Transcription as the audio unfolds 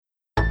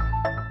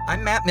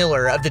I'm Matt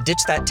Miller of the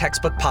Ditch That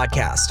Textbook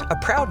podcast, a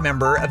proud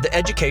member of the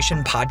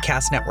Education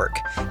Podcast Network,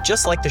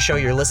 just like the show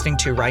you're listening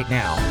to right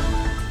now.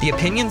 The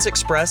opinions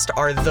expressed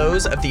are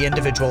those of the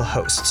individual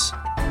hosts.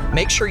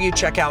 Make sure you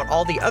check out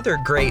all the other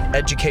great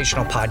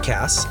educational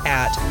podcasts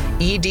at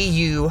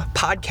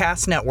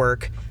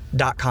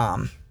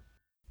edupodcastnetwork.com.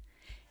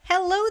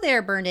 Hello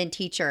there, Burned In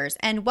Teachers,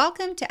 and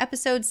welcome to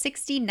episode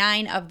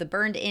 69 of the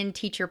Burned In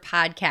Teacher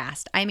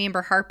podcast. I'm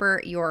Amber Harper,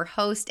 your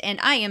host, and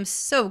I am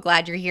so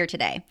glad you're here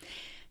today.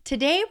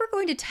 Today, we're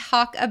going to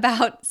talk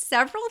about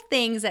several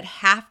things that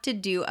have to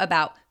do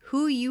about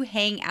who you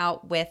hang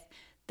out with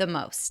the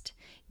most.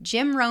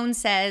 Jim Rohn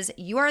says,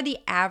 you are the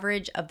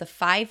average of the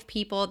 5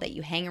 people that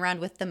you hang around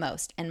with the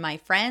most. And my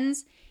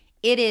friends,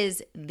 it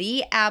is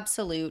the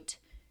absolute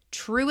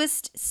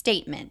truest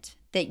statement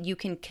that you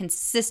can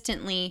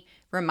consistently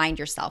remind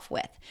yourself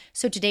with.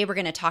 So today we're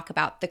going to talk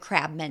about the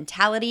crab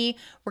mentality.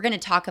 We're going to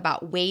talk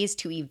about ways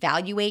to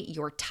evaluate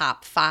your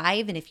top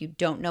 5. And if you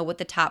don't know what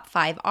the top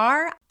 5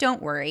 are,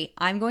 don't worry,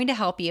 I'm going to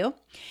help you.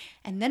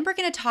 And then we're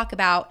going to talk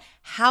about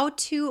how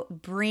to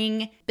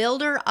bring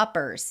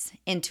builder-uppers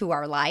into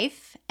our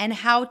life and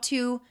how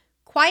to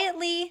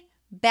quietly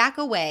back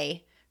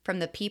away from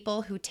the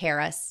people who tear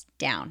us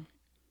down.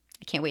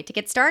 I can't wait to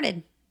get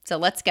started. So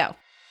let's go.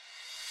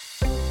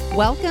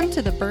 Welcome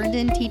to the Burned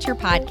In Teacher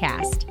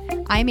podcast.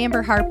 I'm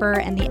Amber Harper,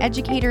 and the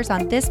educators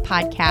on this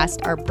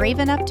podcast are brave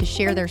enough to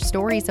share their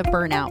stories of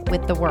burnout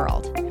with the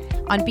world.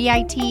 On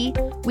BIT,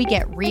 we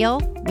get real,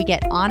 we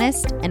get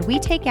honest, and we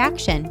take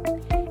action.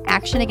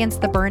 Action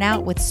against the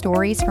burnout with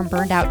stories from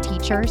burned out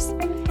teachers,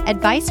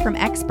 advice from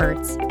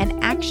experts,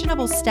 and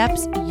actionable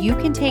steps you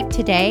can take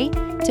today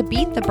to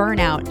beat the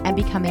burnout and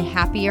become a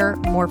happier,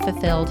 more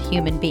fulfilled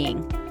human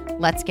being.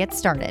 Let's get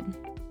started.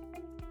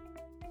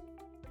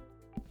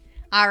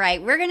 All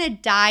right, we're going to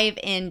dive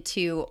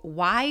into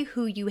why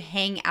who you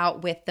hang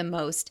out with the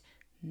most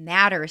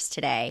matters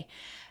today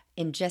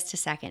in just a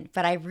second.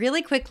 But I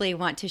really quickly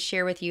want to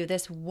share with you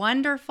this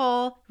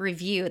wonderful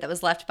review that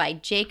was left by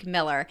Jake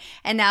Miller.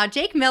 And now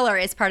Jake Miller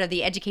is part of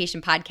the Education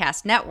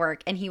Podcast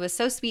Network, and he was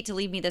so sweet to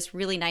leave me this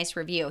really nice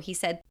review. He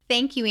said,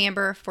 "Thank you,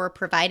 Amber, for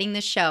providing the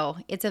show.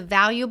 It's a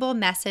valuable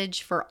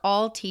message for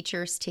all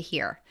teachers to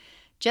hear.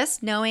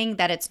 Just knowing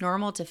that it's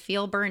normal to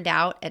feel burned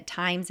out at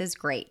times is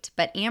great,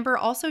 but Amber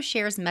also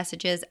shares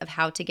messages of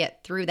how to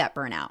get through that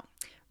burnout.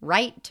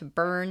 Right to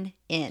burn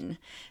in."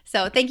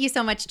 So thank you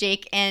so much,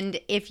 Jake. And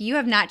if you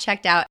have not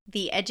checked out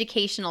the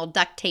Educational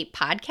Duct Tape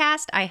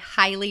podcast, I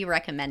highly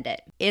recommend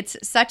it. It's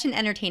such an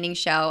entertaining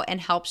show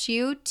and helps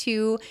you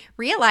to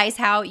realize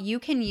how you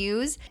can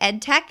use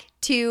EdTech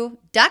to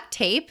duct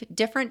tape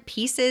different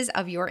pieces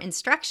of your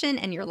instruction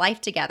and your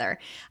life together.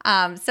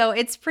 So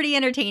it's pretty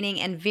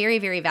entertaining and very,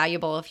 very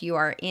valuable if you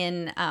are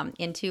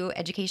into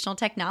educational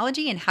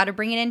technology and how to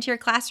bring it into your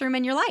classroom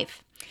and your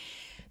life.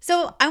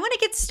 So I want to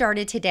get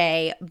started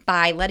today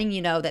by letting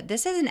you know that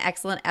this is an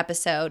excellent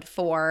episode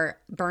for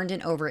burned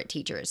and over it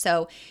teachers.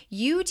 So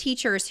you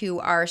teachers who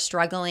are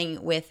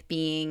struggling with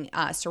being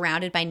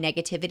surrounded by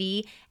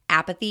negativity,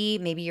 apathy,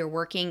 maybe you're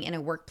working in a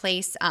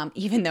workplace,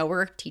 even though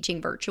we're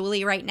teaching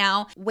virtually right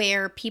now,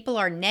 where people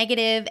are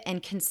negative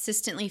and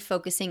consistently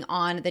focusing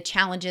on the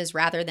challenges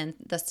rather than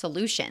the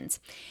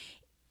solutions.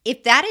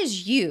 If that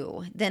is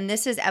you, then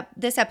this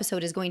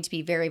episode is going to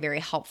be very, very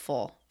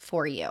helpful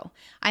for you.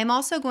 I'm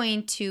also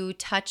going to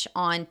touch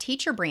on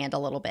teacher brand a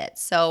little bit.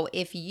 So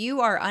if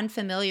you are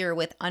unfamiliar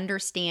with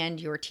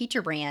Understand Your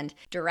Teacher Brand,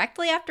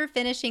 directly after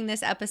finishing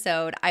this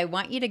episode, I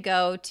want you to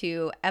go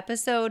to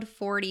episode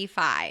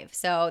 45.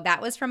 So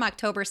that was from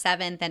October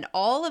 7th, and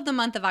all of the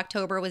month of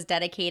October was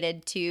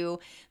dedicated to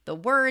the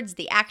words,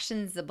 the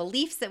actions, the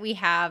beliefs that we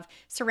have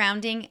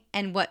surrounding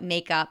and what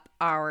make up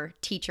our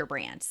teacher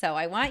brand. So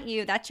I want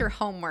you, that's your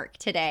homework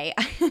today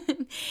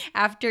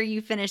after you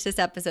finish this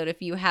episode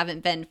if you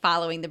haven't been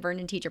following the Burned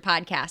In Teacher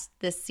podcast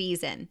this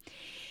season.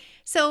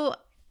 So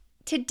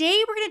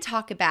today we're going to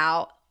talk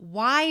about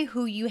why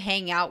who you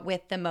hang out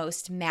with the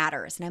most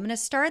matters. And I'm going to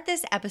start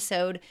this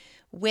episode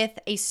with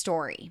a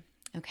story,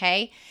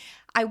 okay?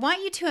 I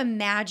want you to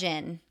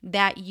imagine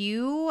that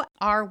you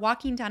are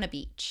walking down a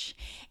beach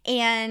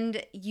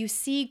and you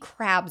see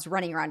crabs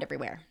running around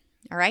everywhere,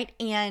 all right?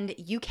 And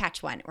you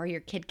catch one or your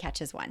kid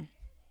catches one.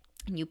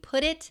 And you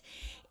put it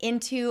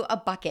into a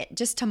bucket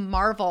just to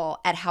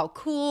marvel at how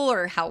cool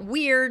or how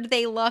weird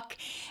they look.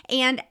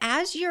 And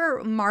as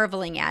you're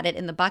marveling at it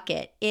in the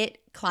bucket, it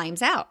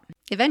climbs out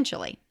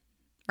eventually,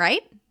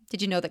 right?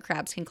 Did you know that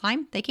crabs can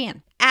climb? They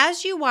can.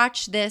 As you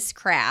watch this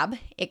crab,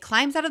 it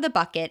climbs out of the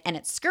bucket and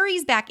it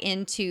scurries back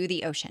into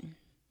the ocean,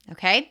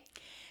 okay?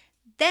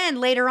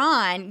 Then later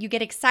on, you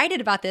get excited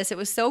about this. It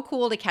was so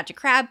cool to catch a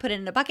crab, put it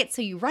in a bucket.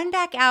 So you run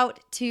back out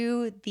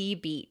to the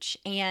beach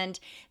and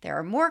there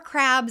are more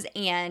crabs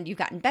and you've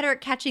gotten better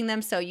at catching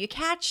them. So you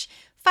catch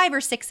 5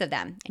 or 6 of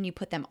them and you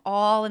put them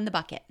all in the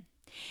bucket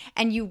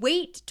and you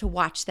wait to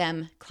watch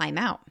them climb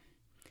out.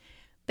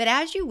 But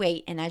as you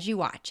wait and as you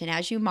watch and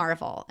as you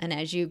marvel and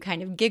as you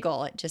kind of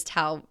giggle at just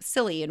how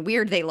silly and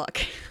weird they look,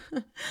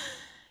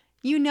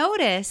 you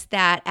notice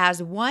that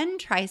as one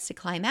tries to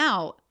climb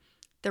out,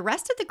 the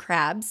rest of the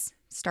crabs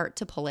start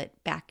to pull it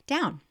back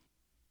down.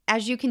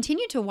 As you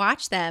continue to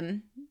watch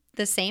them,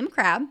 the same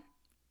crab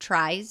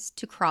tries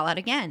to crawl out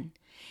again.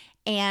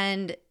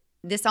 And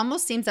this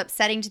almost seems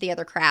upsetting to the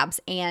other crabs,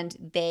 and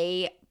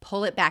they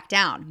pull it back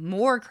down.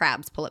 More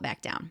crabs pull it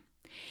back down.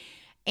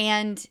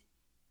 And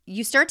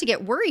you start to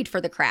get worried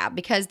for the crab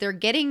because they're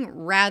getting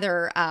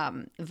rather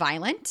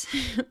violent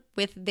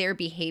with their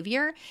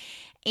behavior.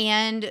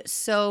 And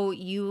so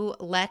you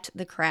let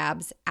the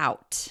crabs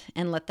out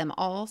and let them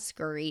all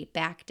scurry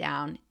back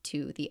down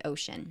to the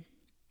ocean.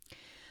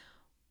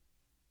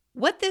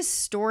 What this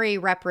story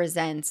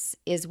represents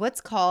is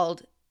what's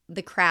called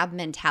the crab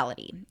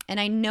mentality. And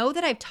I know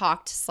that I've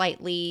talked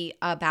slightly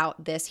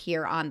about this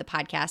here on the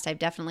podcast. I've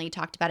definitely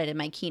talked about it in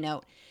my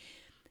keynote.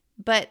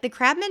 But the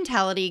crab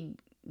mentality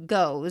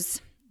goes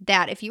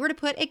that if you were to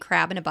put a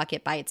crab in a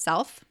bucket by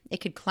itself, it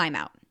could climb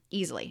out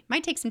easily.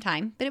 Might take some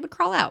time, but it would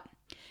crawl out.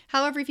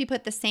 However, if you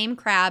put the same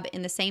crab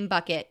in the same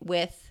bucket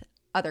with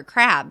other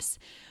crabs,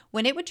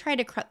 when it would try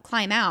to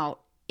climb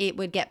out, it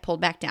would get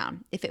pulled back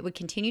down. If it would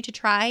continue to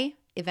try,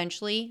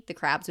 eventually the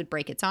crabs would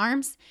break its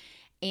arms,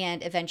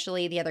 and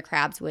eventually the other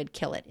crabs would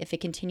kill it if it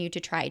continued to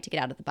try to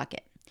get out of the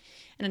bucket.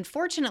 And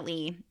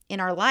unfortunately, in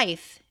our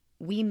life,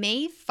 we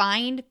may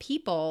find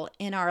people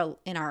in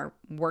our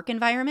work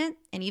environment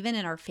and even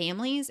in our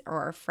families or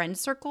our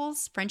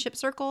friendship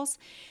circles,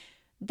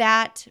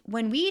 that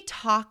when we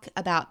talk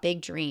about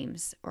big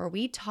dreams or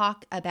we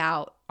talk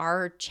about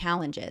our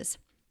challenges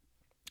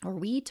or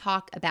we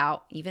talk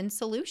about even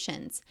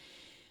solutions,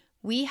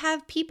 we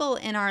have people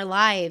in our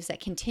lives that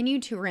continue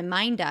to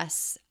remind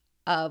us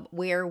of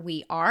where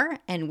we are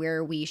and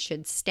where we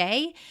should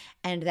stay,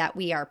 and that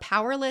we are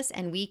powerless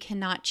and we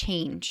cannot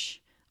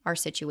change our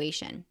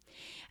situation.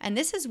 And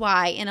this is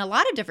why in a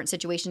lot of different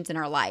situations in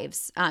our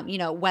lives,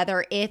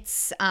 whether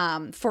it's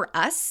for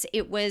us,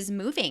 it was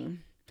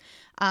moving.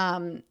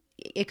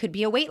 It could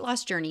be a weight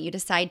loss journey. You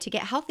decide to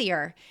get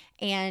healthier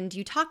and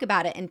you talk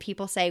about it and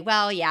people say,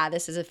 well, yeah,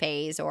 this is a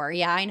phase, or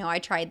yeah, I know I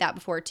tried that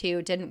before too,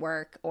 it didn't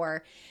work.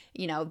 Or,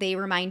 they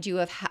remind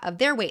you of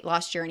their weight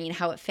loss journey and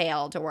how it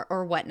failed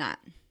or whatnot.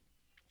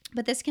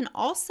 But this can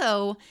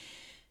also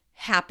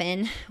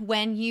happen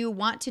when you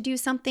want to do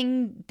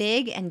something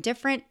big and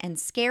different and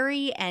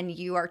scary, and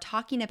you are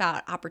talking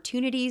about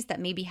opportunities that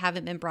maybe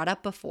haven't been brought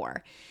up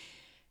before.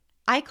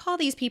 I call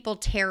these people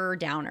terror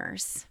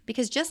downers,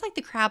 because just like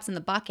the crabs in the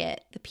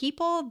bucket, the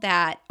people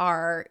that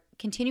are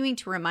continuing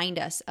to remind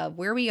us of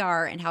where we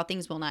are and how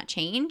things will not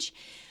change,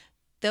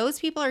 those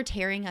people are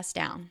tearing us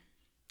down,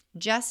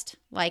 just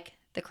like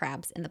the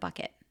crabs in the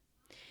bucket.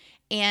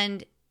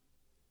 And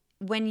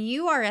when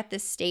you are at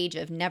this stage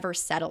of never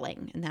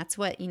settling, and that's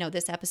what,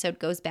 this episode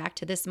goes back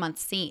to this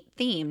month's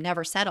theme,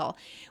 never settle.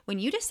 When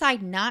you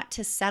decide not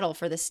to settle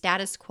for the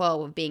status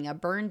quo of being a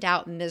burned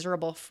out,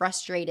 miserable,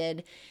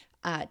 frustrated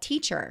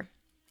teacher,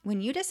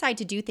 when you decide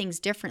to do things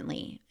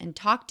differently and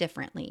talk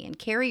differently and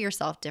carry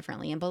yourself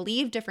differently and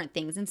believe different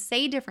things and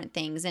say different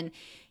things and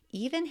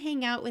even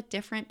hang out with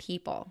different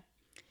people,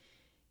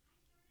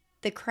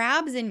 the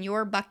crabs in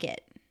your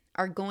bucket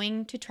are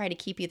going to try to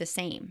keep you the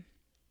same.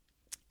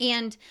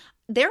 And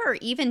there are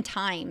even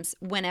times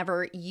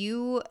whenever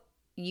you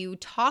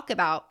talk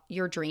about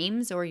your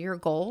dreams or your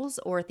goals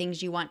or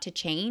things you want to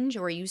change,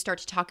 or you start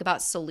to talk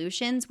about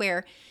solutions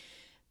where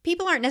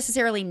people aren't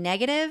necessarily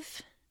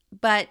negative,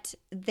 but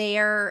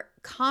their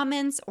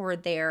comments or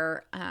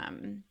their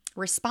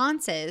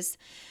responses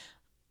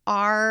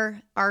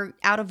are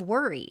out of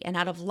worry and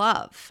out of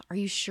love. Are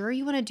you sure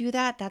you want to do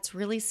that? That's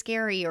really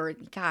scary. Or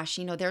gosh,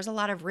 there's a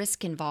lot of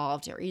risk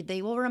involved. Or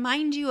they will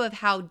remind you of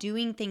how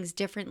doing things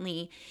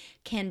differently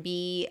can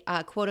be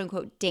quote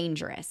unquote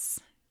dangerous.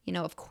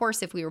 Of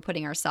course, if we were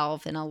putting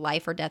ourselves in a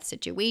life or death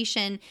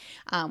situation,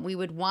 we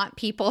would want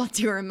people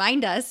to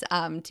remind us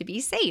to be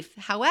safe.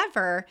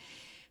 However,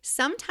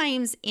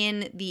 sometimes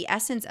in the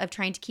essence of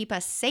trying to keep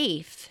us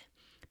safe,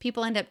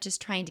 people end up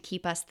just trying to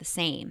keep us the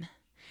same.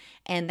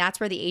 And that's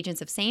where the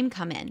agents of same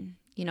come in.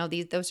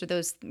 Those are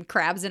those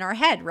crabs in our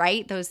head,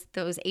 right?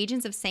 Those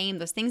agents of same,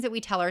 those things that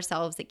we tell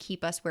ourselves that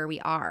keep us where we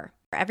are.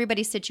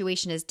 Everybody's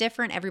situation is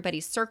different.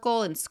 Everybody's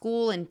circle and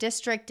school and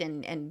district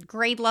and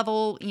grade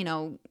level,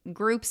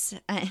 groups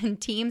and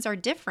teams are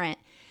different.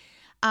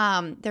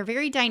 They're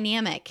very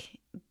dynamic,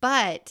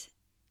 but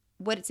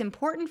what it's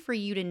important for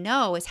you to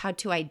know is how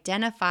to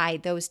identify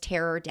those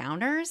terror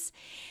downers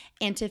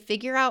and to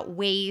figure out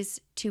ways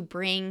to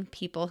bring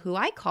people who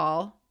I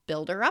call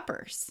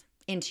builder-uppers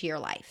into your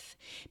life.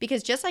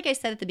 Because just like I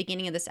said at the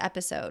beginning of this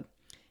episode,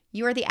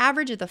 you are the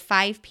average of the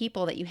 5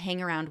 people that you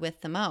hang around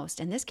with the most.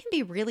 And this can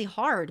be really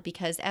hard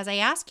because as I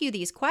ask you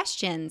these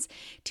questions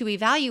to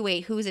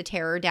evaluate who's a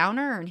terror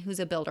downer and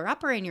who's a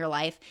builder-upper in your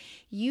life,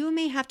 you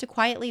may have to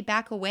quietly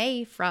back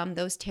away from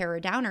those terror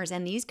downers.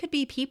 And these could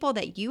be people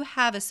that you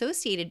have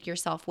associated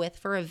yourself with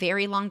for a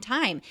very long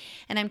time.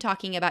 And I'm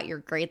talking about your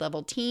grade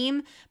level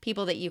team,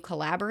 people that you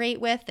collaborate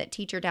with, that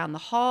teacher down the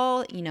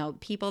hall,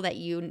 people that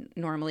you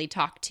normally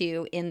talk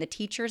to in the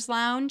teacher's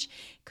lounge,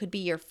 could be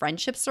your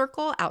friendship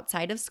circle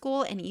outside of school,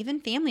 and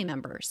even family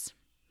members.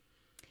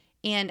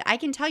 And I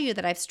can tell you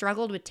that I've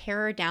struggled with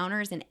terror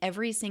downers in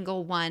every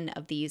single one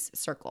of these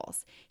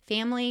circles: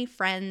 family,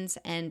 friends,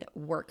 and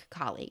work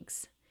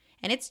colleagues.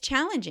 And it's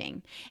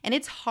challenging. And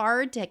it's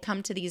hard to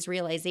come to these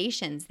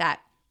realizations that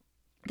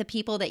the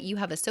people that you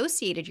have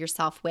associated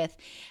yourself with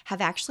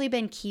have actually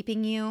been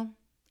keeping you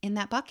in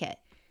that bucket.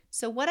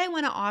 So what I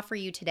want to offer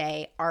you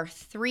today are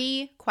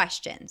 3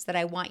 questions that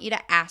I want you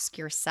to ask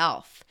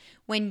yourself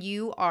when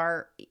you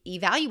are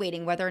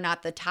evaluating whether or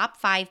not the top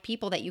 5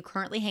 people that you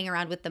currently hang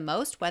around with the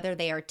most, whether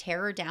they are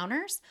terror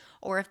downers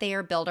or if they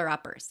are builder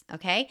uppers,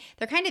 okay?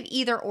 They're kind of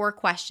either or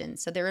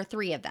questions, so there are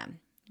 3 of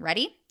them.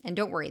 Ready? And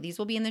don't worry, these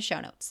will be in the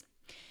show notes.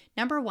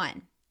 Number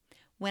 1,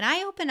 when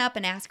I open up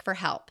and ask for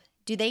help,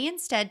 do they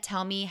instead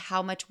tell me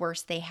how much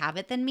worse they have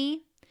it than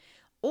me?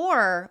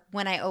 Or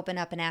when I open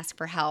up and ask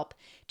for help,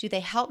 do they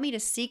help me to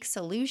seek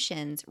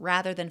solutions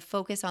rather than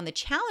focus on the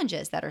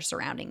challenges that are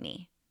surrounding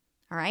me?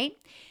 All right?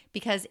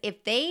 Because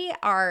if they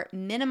are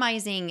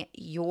minimizing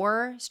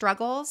your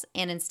struggles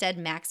and instead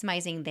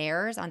maximizing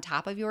theirs on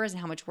top of yours and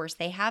how much worse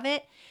they have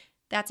it,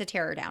 that's a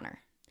terror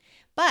downer.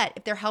 But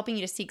if they're helping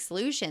you to seek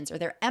solutions or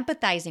they're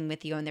empathizing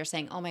with you and they're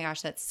saying, oh my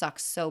gosh, that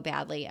sucks so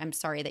badly, I'm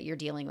sorry that you're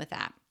dealing with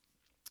that.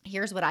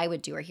 Here's what I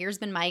would do, or here's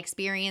been my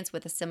experience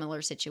with a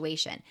similar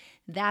situation.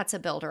 That's a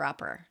builder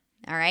upper.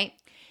 All right.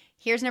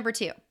 Here's number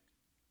 2.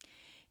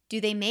 Do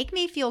they make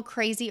me feel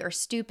crazy or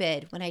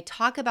stupid when I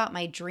talk about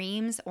my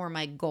dreams or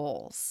my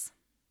goals?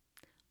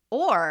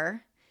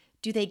 Or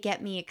do they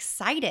get me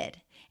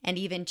excited and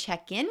even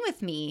check in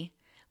with me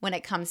when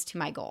it comes to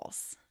my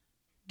goals?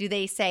 Do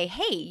they say,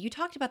 hey, you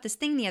talked about this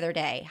thing the other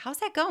day. How's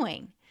that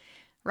going?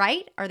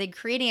 Right? Are they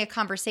creating a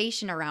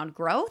conversation around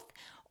growth?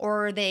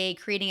 Or are they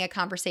creating a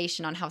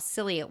conversation on how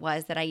silly it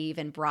was that I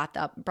even brought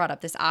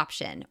up this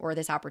option or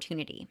this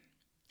opportunity?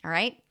 All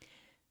right?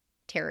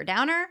 Terror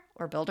downer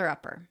or builder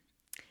upper.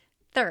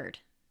 3rd,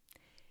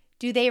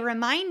 do they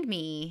remind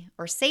me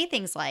or say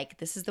things like,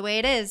 this is the way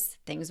it is,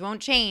 things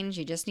won't change,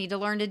 you just need to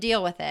learn to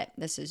deal with it,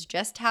 this is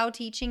just how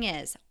teaching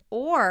is?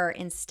 Or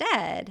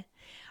instead,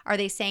 are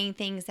they saying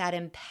things that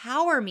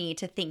empower me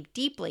to think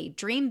deeply,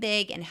 dream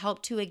big, and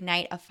help to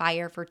ignite a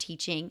fire for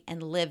teaching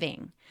and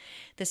living?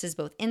 This is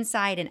both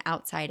inside and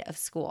outside of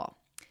school.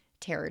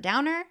 Terror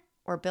downer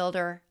or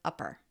builder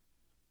upper.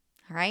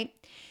 All right.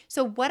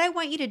 So what I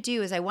want you to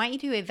do is I want you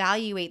to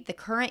evaluate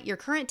your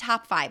current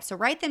top 5. So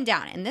write them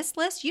down. In this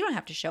list, you don't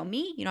have to show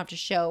me. You don't have to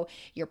show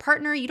your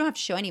partner. You don't have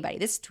to show anybody.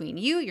 This is between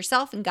you,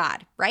 yourself, and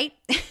God, right?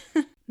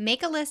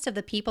 Make a list of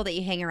the people that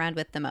you hang around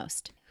with the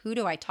most. Who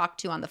do I talk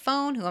to on the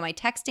phone? Who am I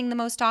texting the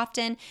most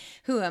often?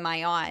 Who am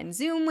I on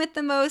Zoom with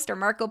the most or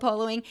Marco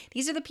Poloing?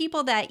 These are the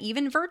people that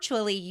even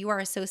virtually you are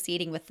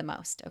associating with the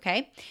most,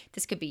 okay?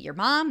 This could be your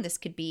mom. This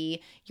could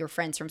be your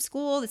friends from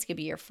school. This could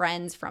be your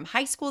friends from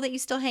high school that you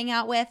still hang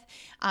out with.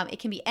 It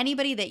can be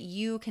anybody that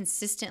you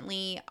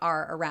consistently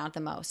are around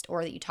the most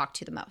or that you talk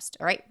to the most,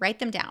 all right? Write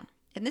them down.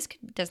 And this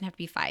doesn't have to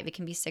be 5. It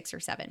can be 6 or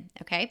 7,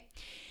 okay?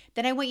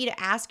 Then I want you to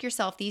ask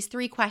yourself these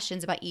 3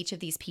 questions about each of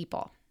these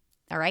people.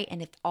 All right.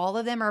 And if all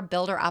of them are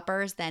builder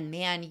uppers, then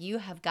man, you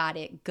have got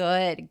it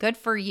good. Good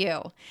for you.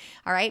 All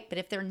right. But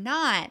if they're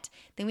not,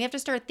 then we have to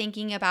start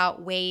thinking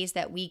about ways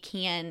that we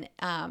can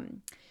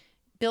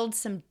build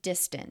some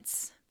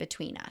distance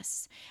between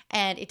us.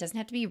 And it doesn't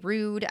have to be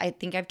rude. I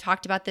think I've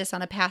talked about this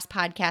on a past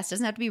podcast. It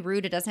doesn't have to be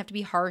rude. It doesn't have to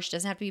be harsh. It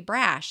doesn't have to be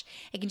brash.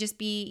 It can just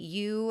be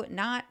you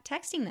not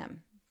texting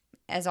them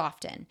as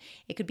often.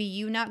 It could be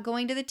you not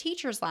going to the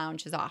teacher's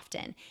lounge as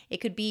often.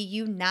 It could be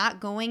you not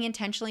going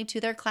intentionally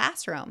to their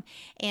classroom.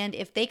 And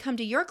if they come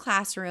to your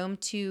classroom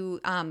to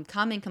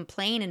come and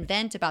complain and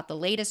vent about the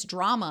latest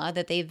drama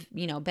that they've,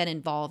 been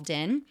involved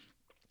in,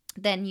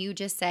 then you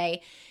just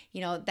say,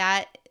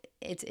 that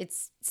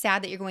it's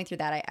sad that you're going through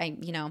that. I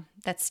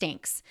that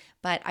stinks,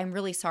 but I'm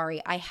really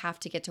sorry. I have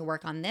to get to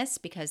work on this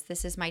because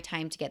this is my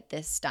time to get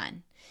this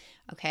done.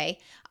 Okay.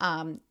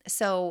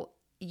 So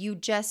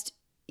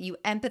you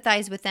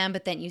empathize with them,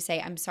 but then you say,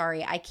 I'm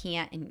sorry, I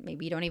can't. And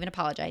maybe you don't even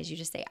apologize. You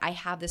just say, I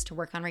have this to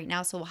work on right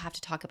now, so we'll have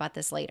to talk about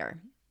this later.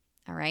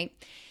 All right.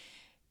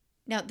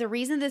 Now, the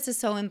reason this is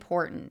so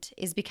important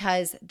is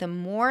because the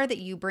more that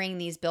you bring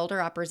these builder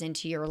uppers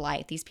into your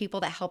life, these people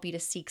that help you to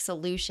seek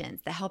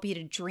solutions, that help you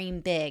to dream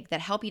big,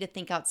 that help you to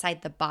think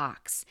outside the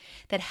box,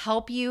 that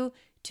help you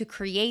to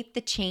create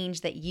the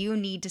change that you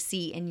need to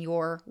see in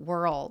your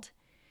world,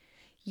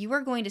 you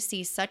are going to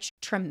see such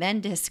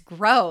tremendous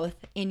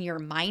growth in your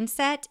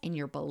mindset, in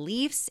your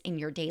beliefs, in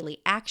your daily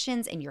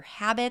actions, in your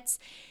habits.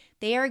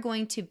 They are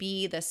going to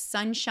be the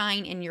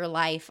sunshine in your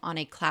life on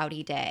a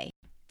cloudy day.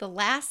 The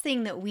last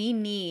thing that we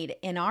need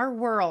in our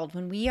world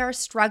when we are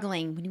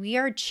struggling, when we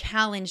are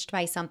challenged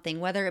by something,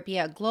 whether it be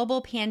a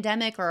global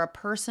pandemic or a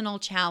personal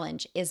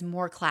challenge, is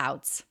more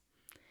clouds.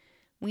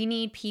 We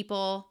need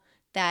people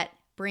that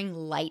bring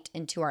light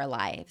into our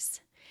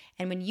lives.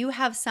 And when you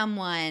have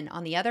someone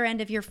on the other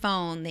end of your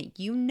phone that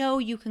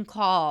you can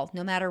call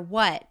no matter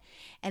what,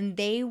 and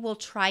they will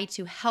try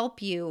to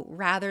help you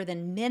rather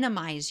than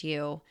minimize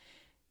you,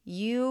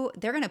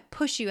 they're going to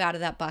push you out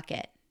of that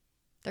bucket.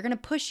 They're going to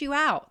push you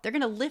out. They're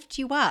going to lift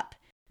you up.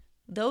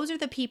 Those are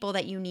the people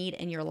that you need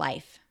in your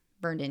life,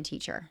 burned in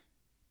teacher.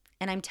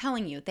 And I'm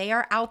telling you, they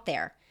are out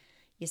there.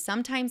 You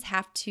sometimes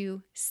have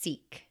to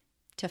seek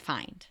to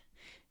find.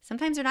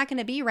 Sometimes they're not going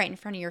to be right in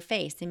front of your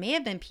face. They may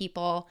have been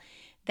people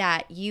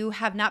that you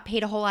have not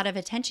paid a whole lot of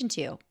attention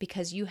to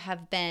because your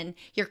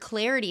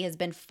clarity has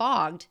been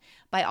fogged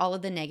by all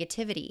of the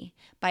negativity,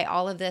 by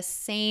all of the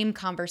same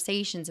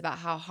conversations about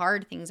how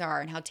hard things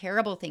are and how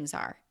terrible things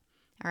are.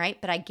 All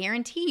right. But I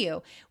guarantee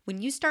you,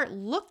 when you start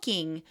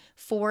looking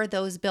for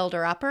those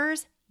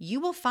builder-uppers, you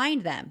will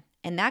find them.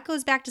 And that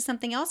goes back to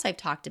something else I've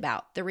talked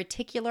about, the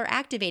reticular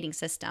activating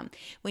system.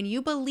 When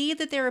you believe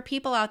that there are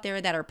people out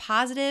there that are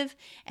positive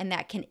and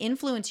that can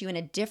influence you in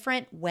a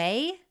different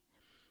way,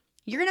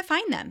 you're going to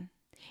find them.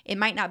 It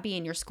might not be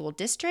in your school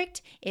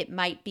district. It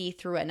might be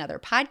through another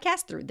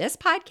podcast, through this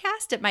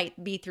podcast. It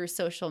might be through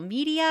social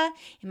media.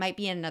 It might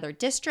be in another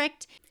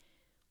district.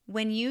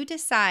 When you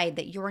decide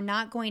that you're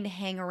not going to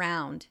hang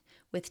around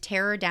with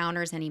terror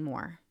downers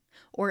anymore,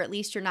 or at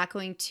least you're not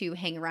going to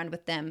hang around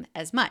with them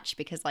as much,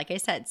 because like I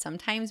said,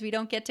 sometimes we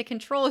don't get to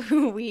control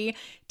who we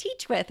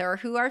teach with or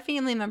who our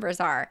family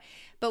members are,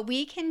 but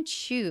we can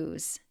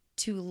choose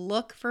to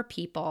look for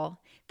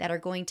people that are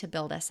going to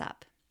build us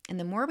up. And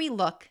the more we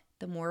look,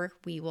 the more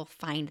we will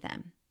find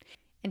them.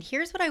 And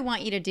here's what I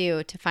want you to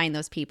do to find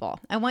those people.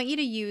 I want you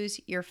to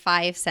use your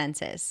 5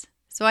 senses.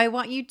 So I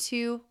want you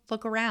to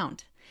look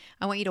around.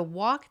 I want you to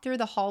walk through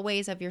the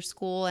hallways of your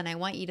school, and I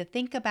want you to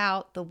think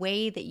about the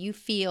way that you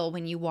feel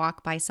when you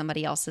walk by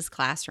somebody else's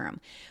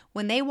classroom.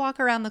 When they walk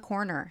around the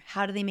corner,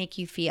 how do they make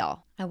you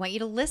feel? I want you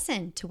to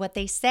listen to what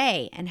they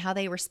say and how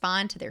they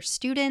respond to their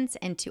students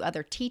and to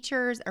other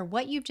teachers, or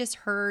what you've just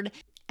heard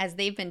as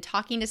they've been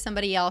talking to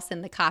somebody else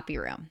in the copy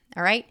room,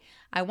 all right?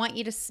 I want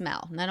you to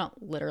smell, and I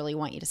don't literally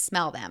want you to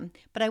smell them,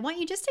 but I want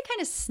you just to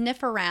kind of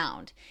sniff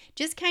around,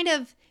 just kind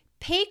of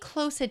pay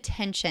close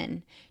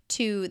attention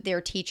to their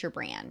teacher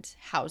brand,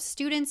 how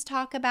students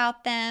talk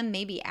about them,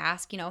 maybe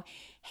ask,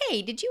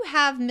 hey, did you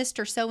have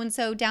Mr.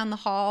 So-and-so down the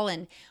hall,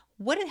 and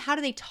how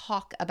do they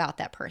talk about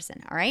that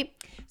person, all right?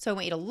 So I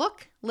want you to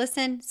look,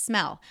 listen,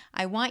 smell.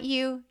 I want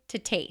you to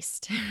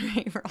taste,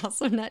 right? We're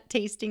also not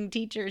tasting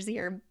teachers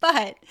here,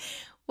 but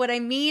what I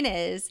mean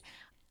is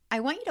I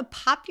want you to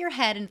pop your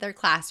head into their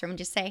classroom and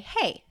just say,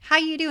 hey, how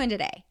you doing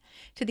today?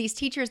 To these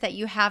teachers that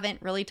you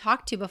haven't really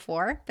talked to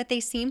before, but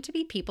they seem to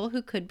be people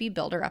who could be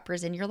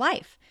builder-uppers in your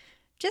life.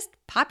 Just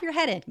pop your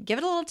head in, give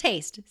it a little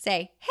taste,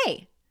 say,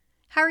 hey,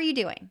 how are you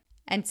doing?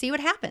 And see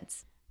what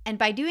happens. And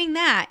by doing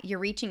that, you're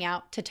reaching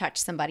out to touch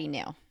somebody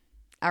new.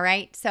 All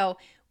right? So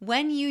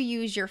when you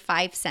use your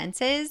 5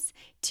 senses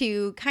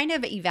to kind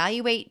of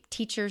evaluate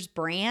teachers'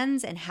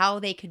 brands and how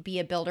they could be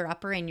a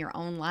builder-upper in your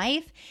own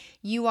life,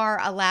 you are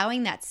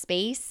allowing that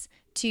space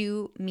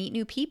to meet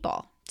new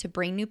people, to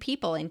bring new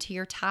people into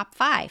your top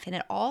 5. And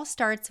it all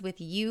starts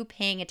with you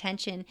paying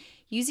attention,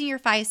 using your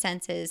 5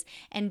 senses,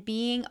 and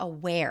being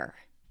aware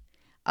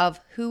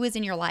of who is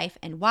in your life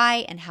and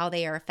why and how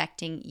they are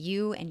affecting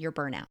you and your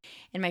burnout.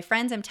 And my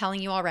friends, I'm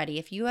telling you already,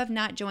 if you have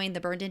not joined the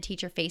Burned In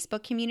Teacher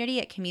Facebook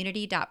community at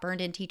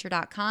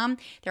community.burnedinteacher.com,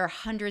 there are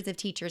hundreds of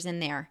teachers in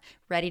there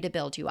ready to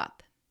build you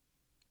up.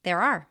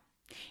 There are.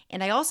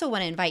 And I also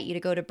want to invite you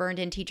to go to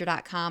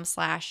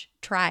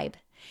burnedinteacher.com/tribe.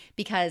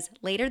 Because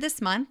later this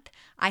month,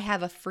 I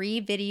have a free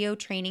video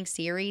training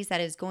series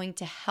that is going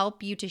to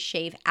help you to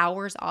shave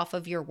hours off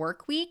of your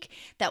work week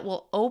that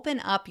will open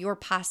up your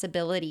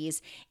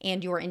possibilities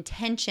and your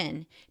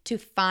intention to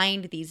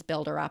find these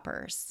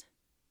builder-uppers.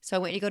 So I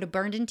want you to go to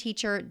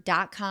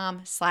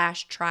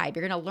burnedinteacher.com/tribe.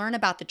 You're going to learn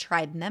about the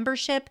tribe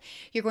membership.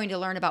 You're going to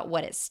learn about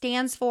what it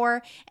stands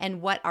for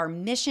and what our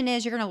mission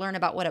is. You're going to learn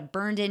about what a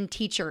burned-in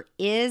teacher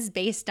is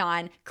based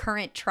on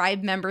current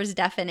tribe members'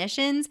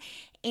 definitions.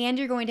 And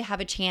you're going to have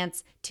a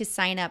chance to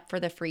sign up for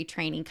the free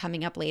training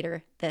coming up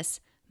later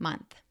this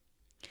month.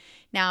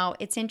 Now,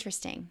 it's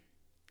interesting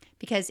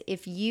because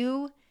if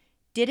you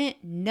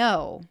didn't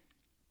know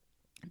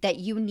that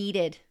you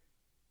needed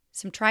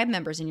some tribe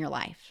members in your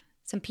life,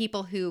 some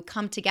people who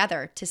come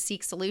together to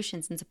seek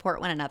solutions and support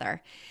one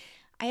another,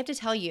 I have to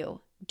tell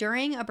you,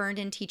 during a Burned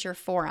In Teacher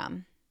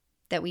forum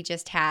that we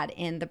just had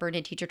in the Burned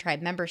In Teacher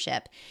Tribe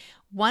membership,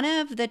 one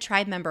of the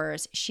tribe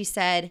members, she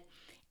said,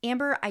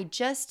 Amber, I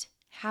just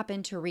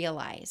happened to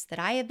realize that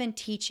I have been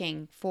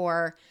teaching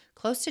for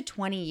close to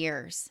 20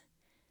 years.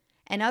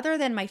 And other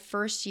than my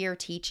first year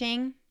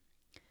teaching,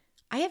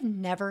 I have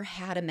never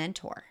had a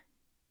mentor.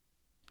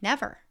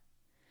 Never.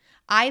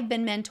 I've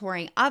been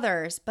mentoring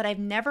others, but I've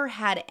never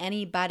had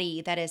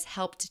anybody that has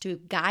helped to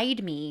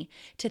guide me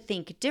to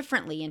think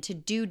differently and to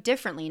do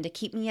differently and to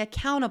keep me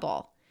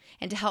accountable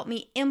and to help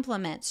me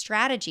implement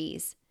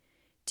strategies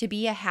to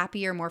be a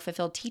happier, more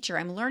fulfilled teacher.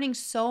 I'm learning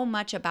so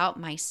much about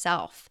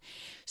myself.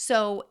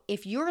 So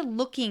if you're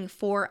looking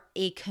for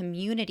a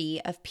community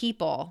of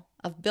people,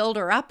 of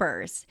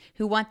builder-uppers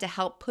who want to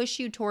help push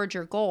you towards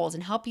your goals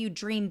and help you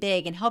dream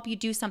big and help you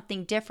do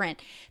something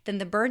different, then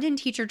the Burned In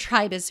Teacher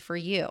Tribe is for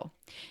you.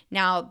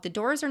 Now, the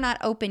doors are not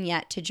open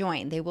yet to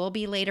join. They will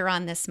be later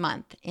on this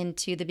month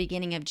into the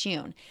beginning of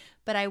June.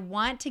 but I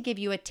want to give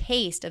you a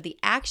taste of the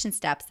action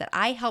steps that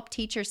I help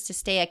teachers to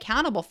stay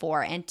accountable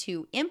for and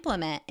to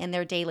implement in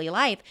their daily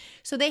life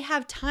so they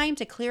have time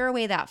to clear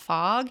away that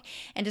fog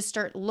and to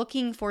start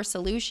looking for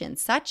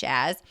solutions, such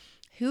as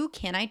who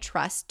can I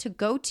trust to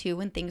go to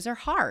when things are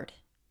hard?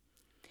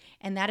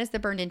 And that is the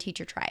Burned In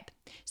Teacher Tribe.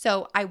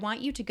 So I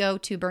want you to go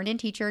to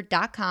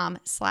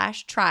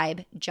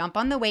burnedinteacher.com/tribe, jump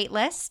on the wait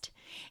list,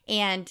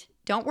 and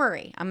don't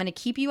worry, I'm going to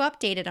keep you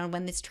updated on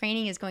when this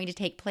training is going to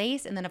take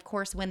place, and then of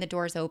course when the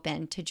doors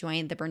open to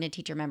join the Burned In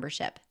Teacher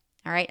membership.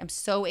 All right, I'm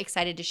so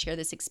excited to share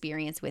this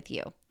experience with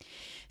you.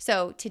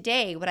 So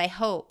today, what I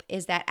hope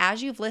is that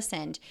as you've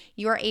listened,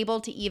 you are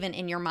able to even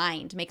in your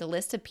mind make a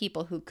list of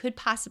people who could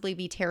possibly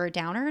be terror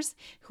downers,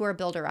 who are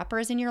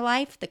builder-uppers in your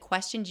life, the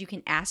questions you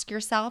can ask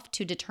yourself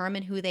to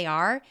determine who they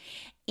are,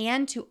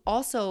 and to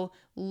also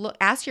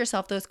ask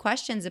yourself those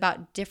questions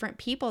about different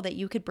people that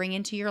you could bring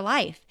into your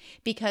life,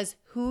 because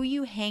who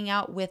you hang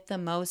out with the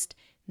most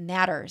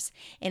matters,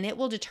 and it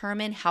will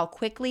determine how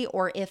quickly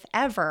or if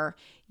ever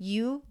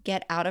you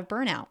get out of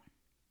burnout.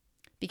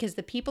 Because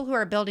the people who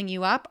are building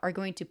you up are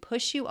going to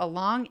push you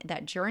along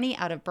that journey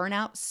out of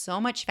burnout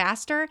so much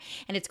faster,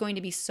 and it's going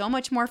to be so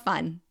much more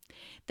fun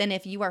than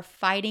if you are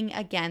fighting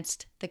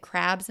against the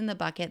crabs in the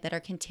bucket that are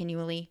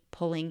continually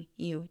pulling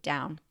you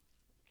down.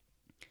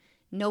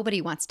 Nobody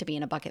wants to be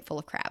in a bucket full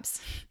of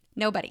crabs.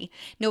 Nobody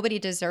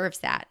deserves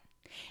that.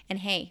 And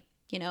hey,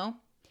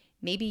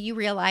 maybe you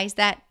realize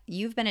that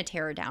you've been a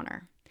terror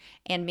downer,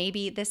 and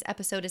maybe this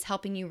episode is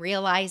helping you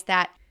realize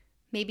that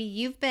maybe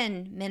you've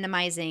been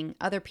minimizing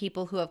other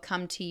people who have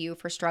come to you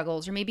for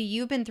struggles, or maybe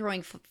you've been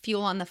throwing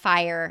fuel on the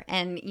fire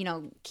and,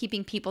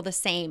 keeping people the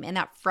same in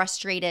that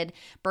frustrated,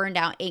 burned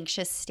out,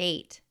 anxious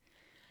state.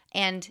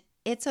 And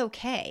it's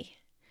okay,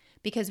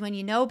 because when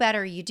you know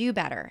better, you do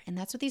better. And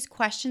that's what these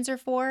questions are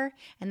for.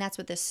 And that's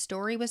what this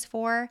story was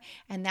for.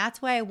 And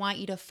that's why I want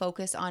you to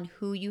focus on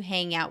who you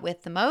hang out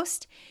with the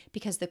most,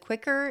 because the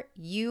quicker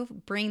you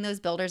bring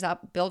those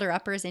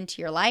builder-uppers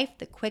into your life,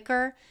 the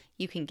quicker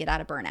you can get out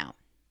of burnout.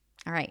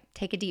 All right,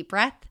 take a deep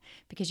breath,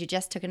 because you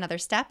just took another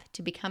step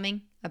to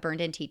becoming a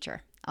burned-in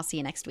teacher. I'll see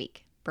you next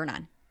week. Burn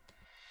on.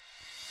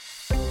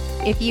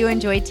 If you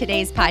enjoyed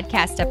today's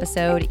podcast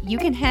episode, you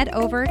can head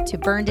over to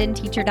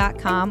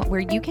burnedinteacher.com,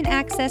 where you can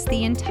access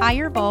the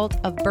entire vault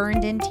of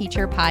Burned In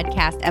Teacher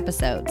podcast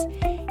episodes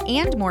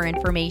and more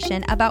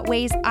information about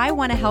ways I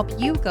want to help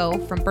you go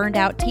from burned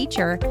out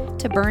teacher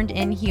to burned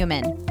in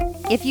human.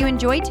 If you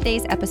enjoyed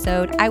today's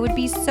episode, I would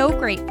be so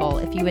grateful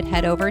if you would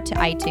head over to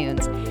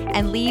iTunes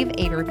and leave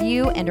a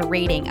review and a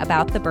rating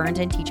about the Burned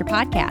In Teacher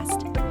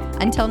podcast.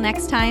 Until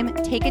next time,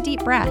 take a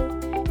deep breath,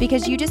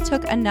 because you just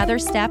took another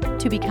step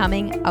to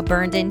becoming a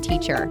burned in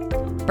teacher.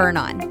 Burn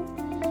on.